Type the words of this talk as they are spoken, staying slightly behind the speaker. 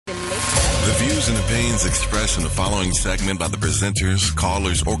views and opinions expressed in the following segment by the presenters,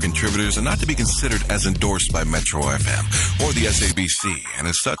 callers, or contributors are not to be considered as endorsed by Metro FM or the SABC, and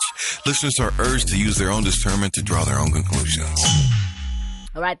as such, listeners are urged to use their own discernment to draw their own conclusions.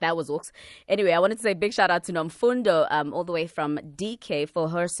 All right, that was Oaks. Anyway, I wanted to say big shout out to Nomfundo, all the way from DK for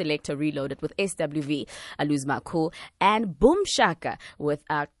her selector Reloaded with SWV, Aluz Maku, and Boom Shaka with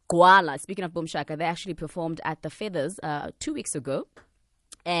Koala. Speaking of Boom Shaka, they actually performed at the Feathers 2 weeks ago.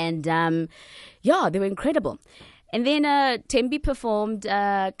 And yeah, they were incredible. And then Tembi performed,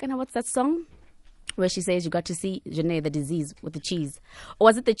 what's that song? Where she says you got to see Janae, the disease with the cheese. Or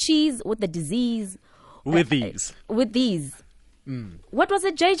was it the cheese with the disease? With these. With these. What was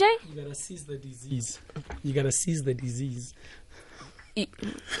it, JJ? You gotta seize the disease. You gotta seize the disease. You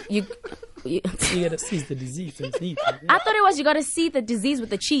gotta seize the disease and see it. I thought it was you gotta see the disease with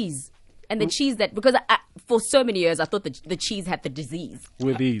the cheese. And the cheese that, because for so many years I thought the cheese had the disease.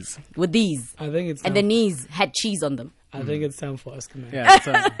 With these. With these. I think it's and the knees had cheese on them. I think it's time for us, man.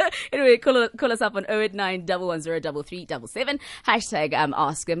 Yeah. Anyway, call us up on 089 110 3377. Hashtag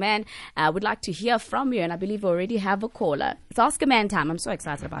Ask a Man. Would like to hear from you, and I believe we already have a caller. It's Ask a Man time. I'm so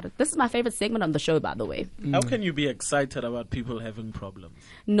excited about it. This is my favorite segment on the show, by the way. How can you be excited about people having problems?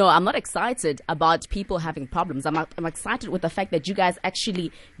 No, I'm not excited about people having problems. I'm excited with the fact that you guys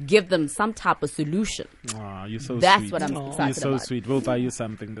actually give them some type of solution. Aw, you're so That's sweet. what I'm excited about. You're so sweet. We'll buy you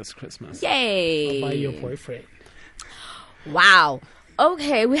something this Christmas. Yay! I'll buy your boyfriend. Wow.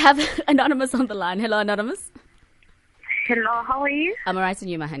 Okay, we have Anonymous on the line. Hello, Anonymous. Hello, how are you? I'm alright, and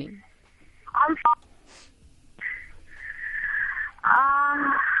you, my honey? I'm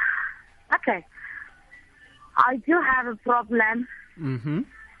fine. Okay. I do have a problem. Mm-hmm.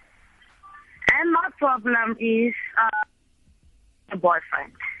 And my problem is a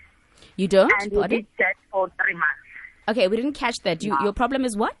boyfriend. You don't? And we did that for 3 months. Okay, we didn't catch that. Your problem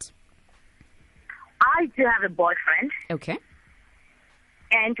is what? I do have a boyfriend. Okay.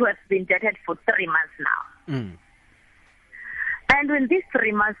 And we have been dated for 3 months now. Mm. And when these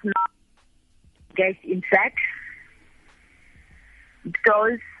 3 months now engaged in sex,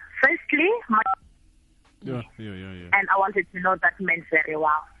 because firstly, Yeah. and I wanted to know that man very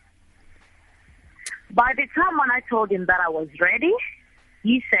well. By the time when I told him that I was ready,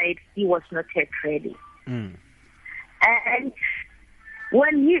 he said he was not yet ready. Mm. And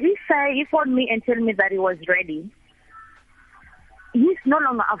when he phoned me and told me that he was ready, he's no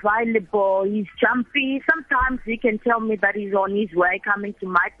longer available. He's jumpy. Sometimes he can tell me that he's on his way coming to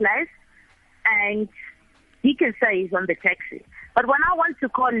my place, and he can say he's on the taxi. But when I want to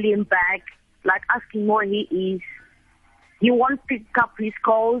call him back, like asking where he is, he won't pick up his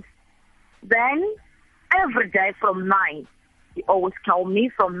calls. Then every day from 9, he always call me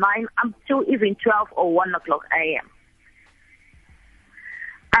from 9 until even 12 or 1 o'clock a.m.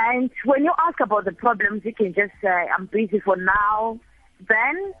 And when you ask about the problems, you can just say, I'm busy for now.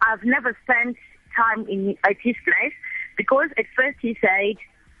 Then I've never spent time at his place, because at first he said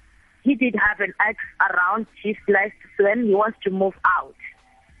he did have an ex around his place, so then he wants to move out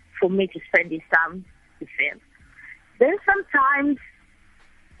for me to spend his time with him. Then sometimes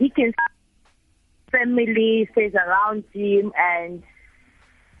he can family stays around him and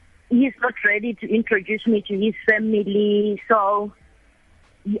he's not ready to introduce me to his family, so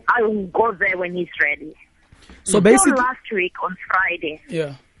I will go there when he's ready. So basically, last week on Friday.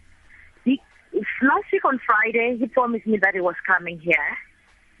 Yeah. Last week on Friday, he promised me that he was coming here.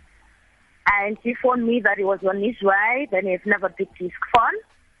 And he phoned me that he was on his way. Then he's never picked his phone.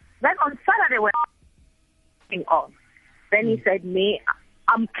 Then on Saturday, when on, then he said me,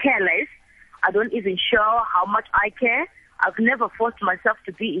 I'm careless. I don't even show how much I care. I've never forced myself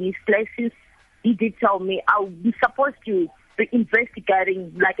to be in his place since he did tell me I'm supposed to be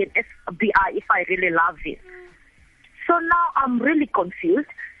investigating like an FBI if I really love him. So now I'm really confused.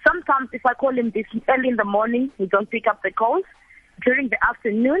 Sometimes if I call him this early in the morning, he don't pick up the calls. During the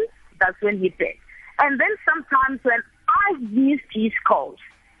afternoon, that's when he did. And then sometimes when I missed his calls,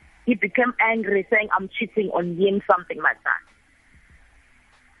 he became angry, saying I'm cheating on him, something like that.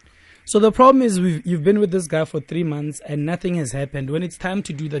 So the problem is you've been with this guy for 3 months and nothing has happened. When it's time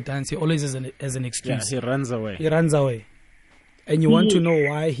to do the dance, he always has an excuse. Yeah, he runs away. He runs away. And you want to know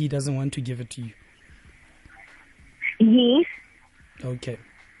why he doesn't want to give it to you. Yes. Okay.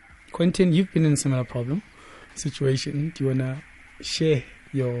 Quentin, you've been in a similar situation. Do you want to share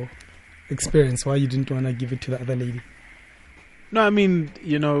your experience why you didn't want to give it to the other lady? No, I mean,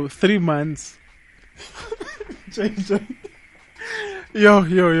 3 months. Yo,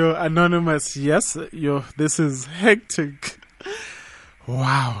 Anonymous. Yes, this is hectic.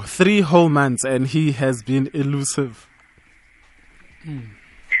 Wow, 3 whole months and he has been elusive.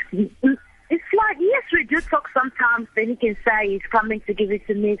 It's we do talk sometimes, then he can say he's coming to give it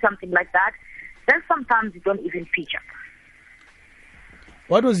to me, something like that. Then sometimes you don't even pitch up.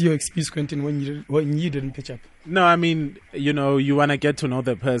 What was your excuse, Quentin, when you didn't pitch up? No, I mean, you know, you want to get to know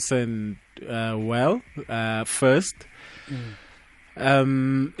the person first.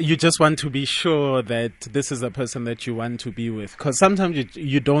 You just want to be sure that this is the person that you want to be with. Because sometimes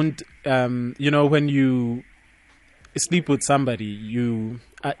you don't, you know, when you sleep with somebody, you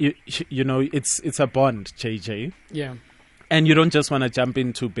know, it's a bond, JJ. Yeah. And you don't just want to jump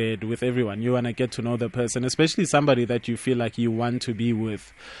into bed with everyone. You want to get to know the person, especially somebody that you feel like you want to be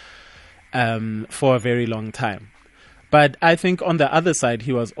with for a very long time. But I think on the other side,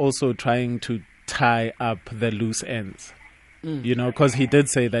 he was also trying to tie up the loose ends, you know, because he did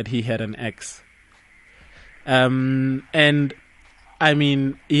say that he had an ex. And I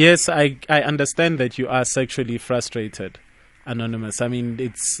mean, yes, I understand that you are sexually frustrated, Anonymous. I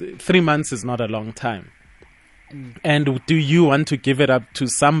mean, 3 months is not a long time. And do you want to give it up to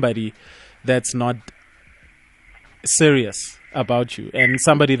somebody that's not serious about you and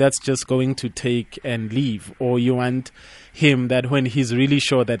somebody that's just going to take and leave? Or you want him that when he's really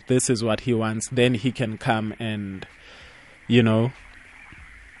sure that this is what he wants, then he can come and, you know,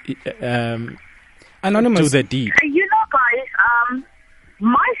 Anonymous, do the deed? You know, guys,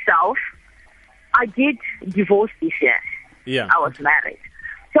 myself, I did divorce this year. Yeah. I was married.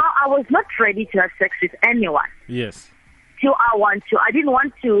 So I was not ready to have sex with anyone. Yes. Till I want to. I didn't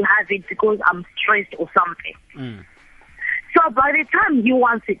want to have it because I'm stressed or something. So by the time he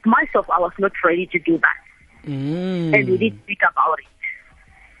wants it, myself, I was not ready to do that. And we didn't speak about it.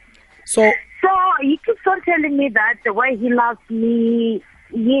 So he keeps on telling me that the way he loves me,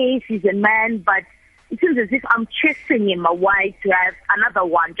 yes, he's a man, but it seems as if I'm chasing him away to have another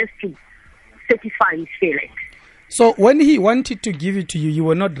one just to satisfy his feelings. So when he wanted to give it to you, you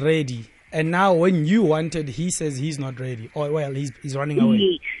were not ready. And now when you wanted, he says he's not ready. Or, well, he's running away.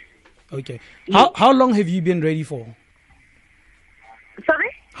 Yes. Okay. Yes. How long have you been ready for? Sorry?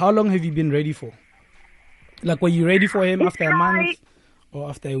 How long have you been ready for? Like, were you ready for him after a month? Or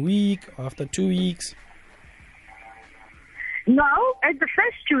after a week? Or after 2 weeks? No, at the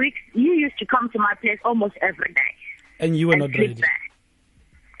first 2 weeks, you used to come to my place almost every day. And you were not sleep ready? there.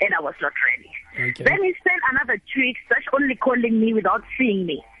 And I was not ready. Okay. Then he spent another 2 weeks just only calling me without seeing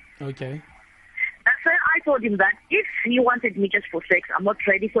me. Okay. That's when I told him that if he wanted me just for sex, I'm not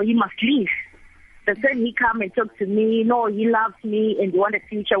ready, so he must leave. That's when he come and talk to me. No, he loves me and he want a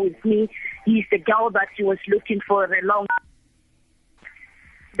future with me. He's the girl that he was looking for a long time.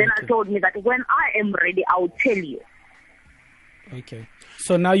 Then I told me that when I am ready, I will tell you. Okay.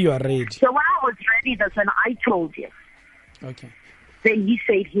 So now you are ready. So when I was ready, that's when I told him. Okay. Then he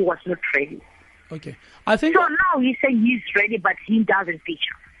said he was not ready. Okay. I think. So now he said he's ready, but he doesn't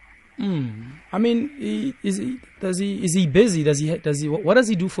feature. I mean, is he busy? What does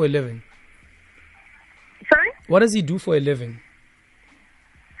he do for a living? Sorry? What does he do for a living?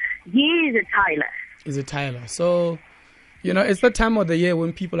 He is a Tyler. He's a tiler. So, you know, it's the time of the year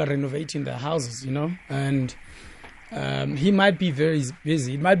when people are renovating their houses, you know, and he might be very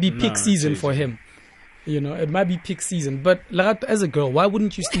busy. It might be peak season for him. You know, it might be peak season. But Lerato, as a girl, why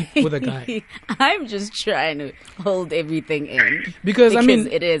wouldn't you sleep with a guy? I'm just trying to hold everything in. Because I mean,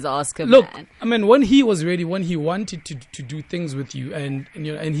 it is Oscar. Look, Man. I mean, when he was ready, when he wanted to do things with you, and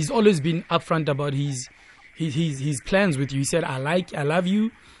you know, and he's always been upfront about his plans with you. He said, I love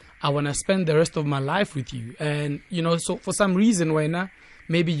you. I want to spend the rest of my life with you. And, you know, so for some reason, why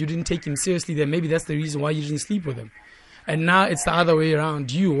maybe you didn't take him seriously, then maybe that's the reason why you didn't sleep with him. And now it's the other way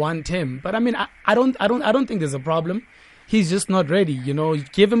around. You want him. But I mean, I don't think there's a problem. He's just not ready. You know,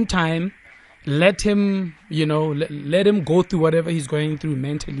 give him time. Let him, you know, let him go through whatever he's going through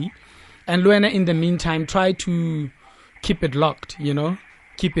mentally. And Luena, in the meantime, try to keep it locked, you know,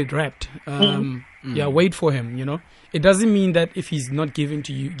 keep it wrapped. Yeah, wait for him, you know. It doesn't mean that if he's not giving it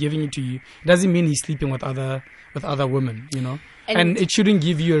to you, it doesn't mean he's sleeping with other women, you know. And it shouldn't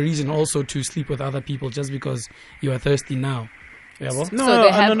give you a reason also to sleep with other people just because you are thirsty now. Yeah, well? No, So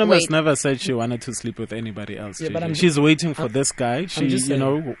Anonymous never said she wanted to sleep with anybody else. Yeah, but she's waiting for this guy. She, you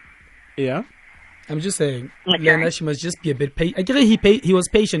know, yeah. I'm just saying, Okay. Luena, she must just be a bit patient. I guess he was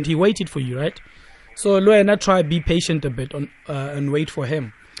patient. He waited for you, right? So Luena, try be patient a bit and wait for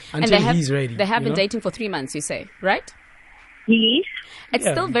him until he's ready. They have you been know? dating for 3 months, you say, right? Yes. It's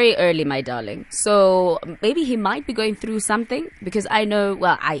Yeah. still very early, my darling. So maybe he might be going through something because I know,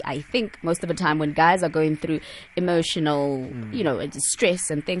 well, I think most of the time when guys are going through emotional, you know, stress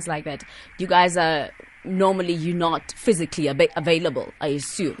and things like that, you guys are normally, you're not physically available, I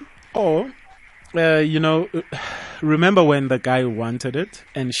assume. Or remember when the guy wanted it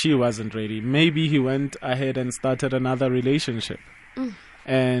and she wasn't ready? Maybe he went ahead and started another relationship.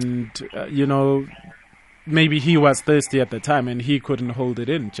 And, maybe he was thirsty at the time and he couldn't hold it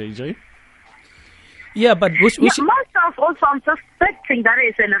in, JJ. Yeah, but myself also, I'm suspecting that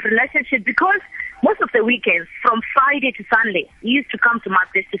is in a relationship because most of the weekends, from Friday to Sunday, he used to come to my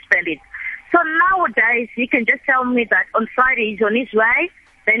place to spend it. So nowadays, he can just tell me that on Friday he's on his way,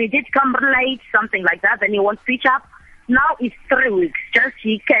 then he did come late, something like that, then he won't pitch up. Now it's 3 weeks. Just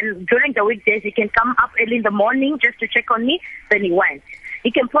he can, during the weekdays, he can come up early in the morning just to check on me, then he went.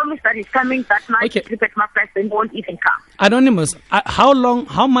 He can promise that he's coming that night to sleep at my place, then he won't even come. Anonymous,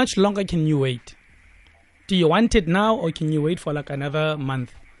 how much longer can you wait? Do you want it now or can you wait for like another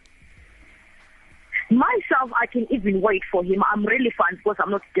month? Myself, I can even wait for him. I'm really fine because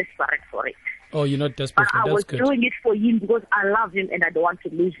I'm not desperate for it. Oh, you're not desperate for it. I was doing it for him because I love him and I don't want to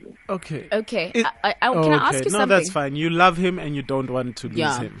lose him. Okay. Can I ask you something? No, that's fine. You love him and you don't want to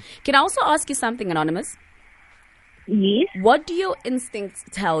lose him. Can I also ask you something, Anonymous? Yes. What do your instincts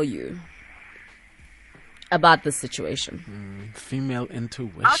tell you about this situation? Female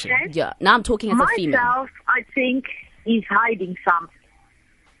intuition. Okay. Yeah. Now I'm talking as a female. Myself, I think he's hiding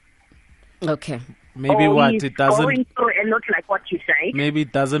something. Okay. Maybe it doesn't. Going through and not like what you say. Maybe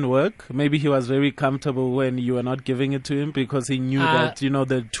it doesn't work. Maybe he was very comfortable when you were not giving it to him because he knew that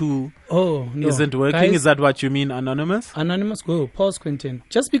the tool isn't working. Guys, is that what you mean, Anonymous? Anonymous, go pause, Quentin.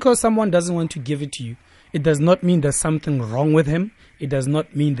 Just because someone doesn't want to give it to you, it does not mean there's something wrong with him. It does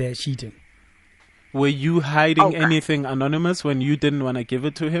not mean they're cheating. Were you hiding anything, Anonymous, when you didn't want to give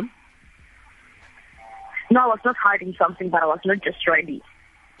it to him? No, I was not hiding something, but I was not just ready.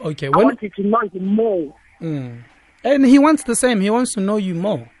 Okay. I wanted to know him more. And he wants the same. He wants to know you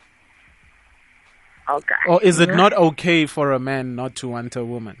more. Okay. Or is it not okay for a man not to want a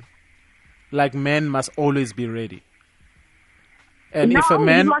woman? Like men must always be ready. And if a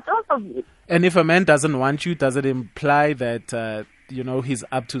man doesn't want you, does it imply that he's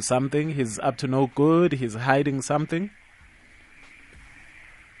up to something? He's up to no good. He's hiding something.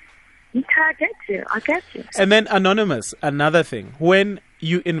 Okay, I get you. And then Anonymous, another thing. When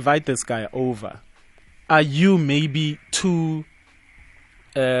you invite this guy over, are you maybe too,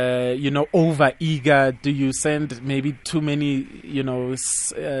 over eager? Do you send maybe too many,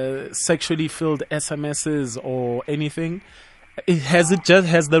 sexually filled SMSs or anything? Has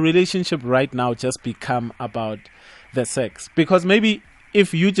the relationship right now just become about the sex? Because maybe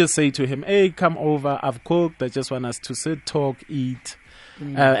if you just say to him, hey, come over, I've cooked, I just want us to sit, talk, eat,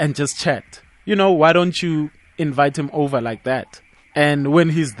 and just chat. Why don't you invite him over like that? And when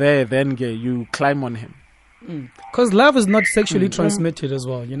he's there, then you climb on him. Because love is not sexually transmitted as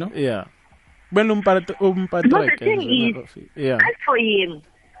well, Yeah. But the thing is, as for him,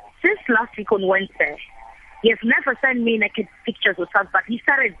 since last week on Wednesday, he has never sent me naked pictures or stuff, but he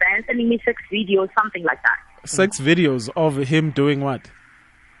started then sending me sex videos, something like that. Sex videos of him doing what?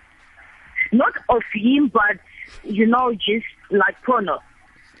 Not of him, but, just like porno.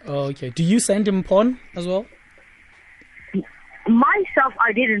 Oh, okay. Do you send him porn as well? Myself,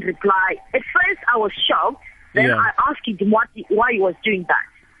 I didn't reply. At first, I was shocked. Then I asked him why he was doing that.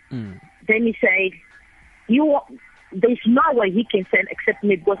 Then he said, there's no way he can send except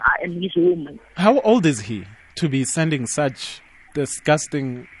me because I am his woman. How old is he to be sending such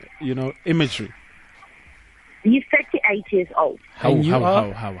disgusting, imagery? He's 38 years old. How?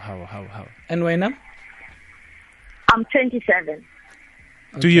 And when? I'm 27.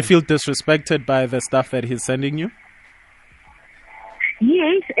 Do you feel disrespected by the stuff that he's sending you?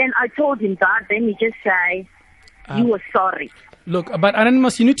 Yes, and I told him that. Then he just said he was sorry. Look, but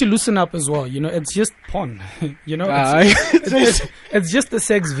Anonymous, you need to loosen up as well. It's just porn. It's just a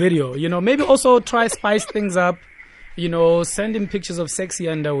sex video. Maybe also try spice things up. Send him pictures of sexy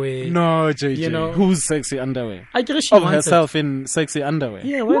underwear. No, JJ. Who's sexy underwear? I guess she wants herself in sexy underwear.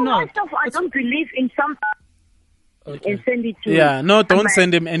 Yeah, why not? Myself, I don't believe in some. And send it to don't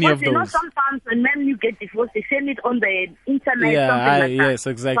send him any of those. Sometimes when men you get divorced, they send it on the internet. Yes,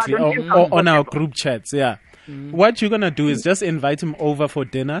 exactly. Or on our group chats. Yeah. What you're gonna do is just invite him over for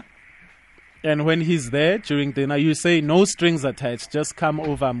dinner, and when he's there during dinner, you say no strings attached. Just come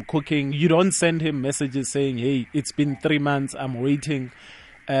over. I'm cooking. You don't send him messages saying, "Hey, it's been 3 months. I'm waiting.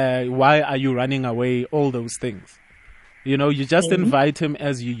 Why are you running away?" All those things. You just invite him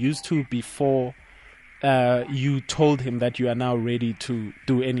as you used to before. You told him that you are now ready to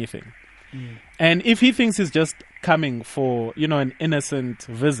do anything. And if he thinks he's just coming for, an innocent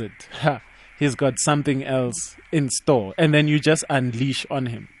visit, he's got something else in store. And then you just unleash on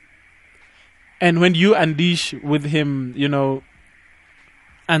him. And when you unleash with him,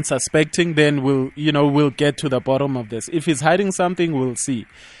 unsuspecting, then we'll get to the bottom of this. If he's hiding something, we'll see.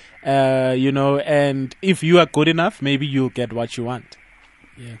 And if you are good enough, maybe you'll get what you want.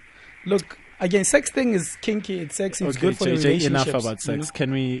 Yeah. Look, again, sexting is kinky. It's sexy. It's good for the JJ, relationships. enough about sex.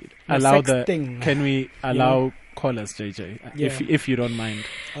 Can we No, allow sexting. Can we allow callers, JJ? Yeah. If you don't mind.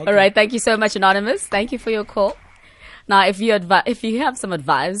 Okay. All right. Thank you so much, Anonymous. Thank you for your call. Now, if you have some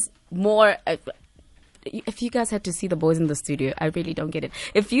advice, more. If you guys had to see the boys in the studio, I really don't get it.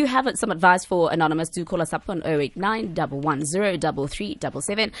 If you have some advice for Anonymous, do call us up on 089 110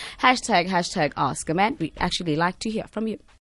 3377. #Ask a Man. We actually like to hear from you.